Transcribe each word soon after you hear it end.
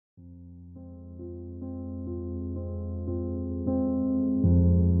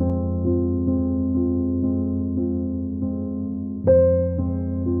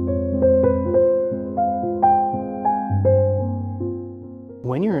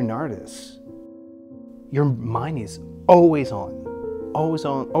an artist, your mind is always on,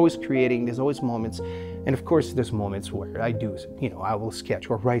 always creating. There's always moments. And of course, there's moments where I do, I will sketch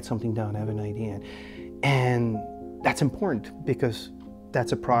or write something down, have an idea. And that's important because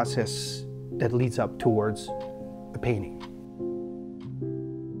that's a process that leads up towards a painting.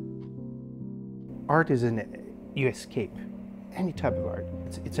 Art is you escape. Any type of art.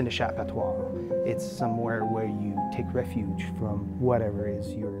 It's an échappatoire. It's somewhere where you take refuge from whatever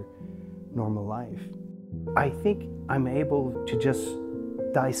is your normal life. I think I'm able to just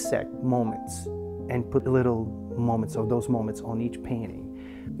dissect moments and put little moments of those moments on each painting.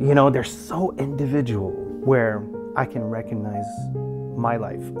 They're so individual where I can recognize my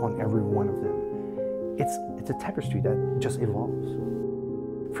life on every one of them. It's a tapestry that just evolves.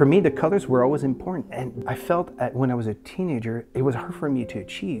 For me, the colors were always important, and I felt that when I was a teenager, it was hard for me to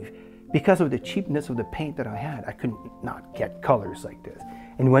achieve. Because of the cheapness of the paint that I had, I could not get colors like this.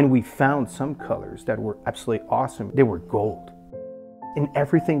 And when we found some colors that were absolutely awesome, they were gold. In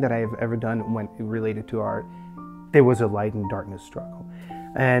everything that I have ever done when related to art, there was a light and darkness struggle.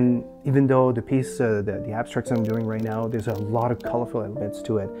 And even though the piece, the abstracts I'm doing right now, there's a lot of colorful elements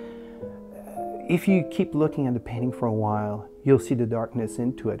to it, if you keep looking at the painting for a while, you'll see the darkness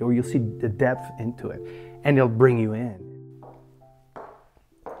into it, or you'll see the depth into it, and it'll bring you in.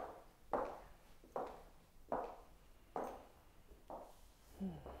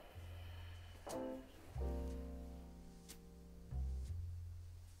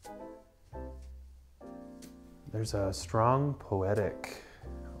 There's a strong, poetic,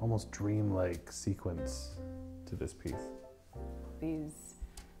 almost dreamlike sequence to this piece.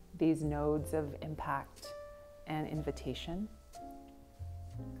 These nodes of impact and invitation.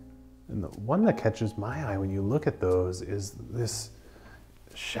 And the one that catches my eye when you look at those is this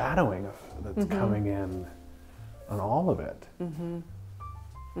shadowing that's coming in on all of it.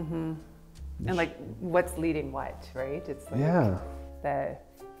 And like what's leading what, right? It's like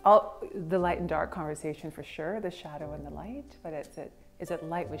the light and dark conversation for sure, the shadow and the light, but is it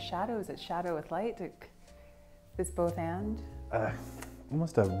light with shadow? Is it shadow with light? This both and?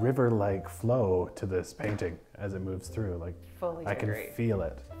 Almost a river-like flow to this painting as it moves through. Like, fully I agree. can feel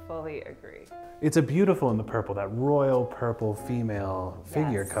it. Fully agree. It's a beautiful in the purple, that royal purple female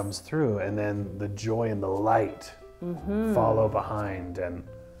figure comes through, and then the joy and the light follow behind, and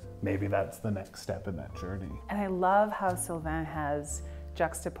maybe that's the next step in that journey. And I love how Sylvain has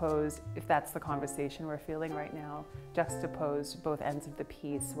juxtaposed, if that's the conversation we're feeling right now, juxtaposed both ends of the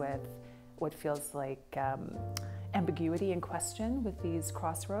piece with what feels like ambiguity and question with these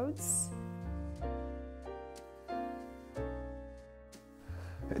crossroads.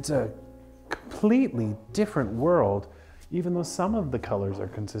 It's a completely different world, even though some of the colors are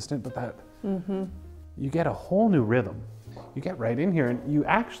consistent, but that you get a whole new rhythm. You get right in here and you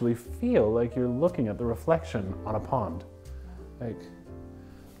actually feel like you're looking at the reflection on a pond.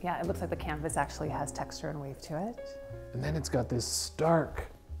 Yeah, it looks like the canvas actually has texture and wave to it. And then it's got this stark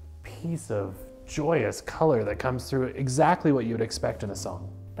piece of joyous color that comes through, exactly what you would expect in a song.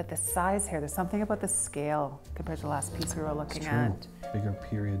 But the size here, there's something about the scale compared to the last piece we were looking at. Bigger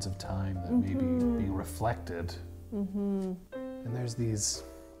periods of time that may be being reflected. And there's these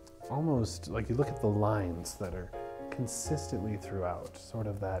almost, like you look at the lines that are consistently throughout, sort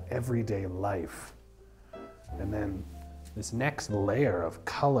of that everyday life. And then this next layer of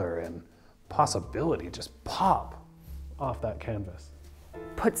color and possibility just pop off that canvas.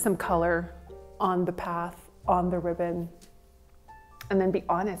 Put some color on the path, on the ribbon, and then be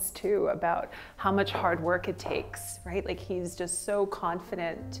honest too about how much hard work it takes, right? Like he's just so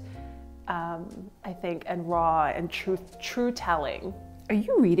confident, I think, and raw and true telling. Are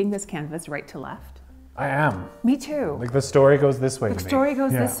you reading this canvas right to left? I am. Me too. Like the story goes this way to me. The story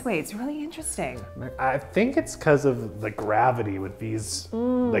goes this way. It's really interesting. I think it's because of the gravity with these,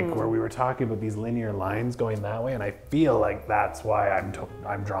 like where we were talking about these linear lines going that way, and I feel like that's why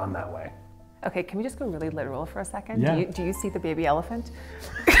I'm drawn that way. Okay, can we just go really literal for a second? Yeah. Do you see the baby elephant?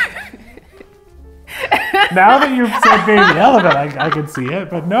 Now that you've said baby elephant, I can see it,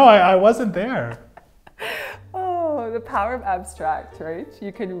 but no, I wasn't there. Oh, the power of abstract, right?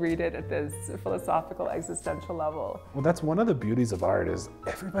 You can read it at this philosophical, existential level. Well, that's one of the beauties of art is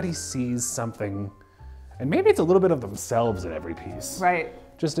everybody sees something, and maybe it's a little bit of themselves in every piece. Right.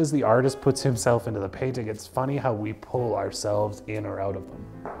 Just as the artist puts himself into the painting, it's funny how we pull ourselves in or out of them.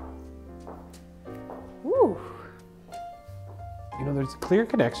 Ooh. You know, there's clear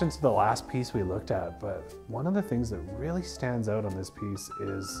connections to the last piece we looked at, but one of the things that really stands out on this piece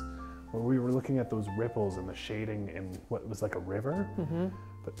is where we were looking at those ripples and the shading in what was like a river.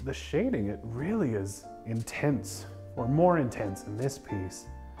 But the shading, it really is intense, or more intense in this piece.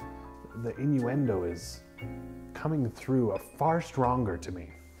 the innuendo is coming through far stronger to me.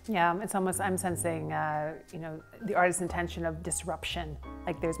 Yeah, it's almost, I'm sensing, you know, the artist's intention of disruption.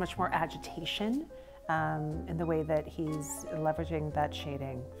 Like there's much more agitation in the way that he's leveraging that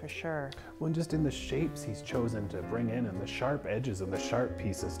shading, for sure. Well, and just in the shapes he's chosen to bring in and the sharp edges and the sharp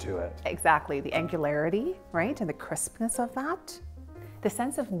pieces to it. Exactly, the angularity, right, and the crispness of that. The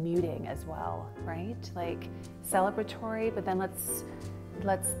sense of muting as well, right? Like celebratory, but then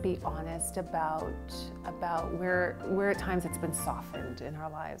let's be honest about where at times it's been softened in our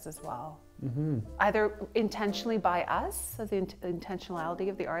lives as well. Mm-hmm. Either intentionally by us, as the intentionality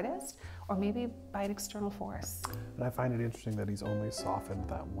of the artist, or maybe by an external force. And I find it interesting that he's only softened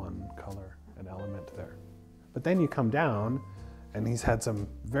that one color and element there. But then you come down and he's had some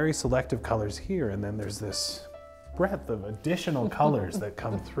very selective colors here, and then there's this breadth of additional colors that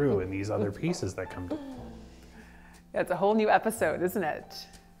come through in these other pieces that come down. Yeah, it's a whole new episode, isn't it?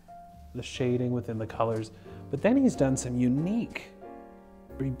 The shading within the colors, but then he's done some unique,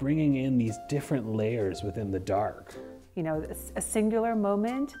 bringing in these different layers within the dark. You know, a singular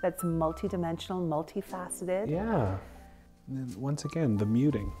moment that's multidimensional, multifaceted. Yeah. And then once again, the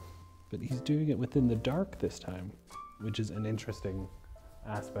muting, but he's doing it within the dark this time, which is an interesting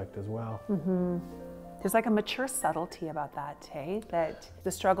aspect as well. Mm-hmm. There's like a mature subtlety about that, hey? That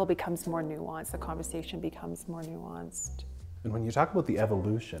the struggle becomes more nuanced, the conversation becomes more nuanced. And when you talk about the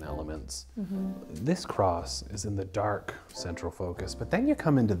evolution elements, this cross is in the dark central focus, but then you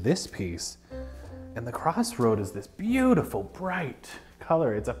come into this piece, and the crossroad is this beautiful, bright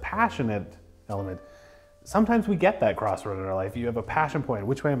color. It's a passionate element. Sometimes we get that crossroad in our life. You have a passion point.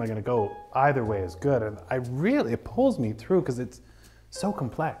 Which way am I going to go? Either way is good. And it pulls me through because it's so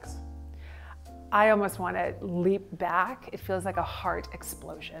complex. I almost want to leap back. It feels like a heart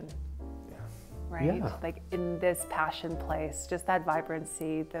explosion, right? Yeah. Like in this passion place, just that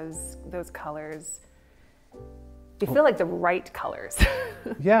vibrancy, those colors. They feel like the right colors.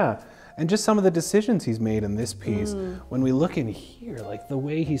 Yeah, and just some of the decisions he's made in this piece, when we look in here, like the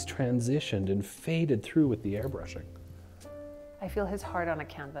way he's transitioned and faded through with the airbrushing. I feel his heart on a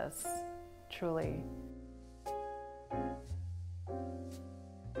canvas, truly.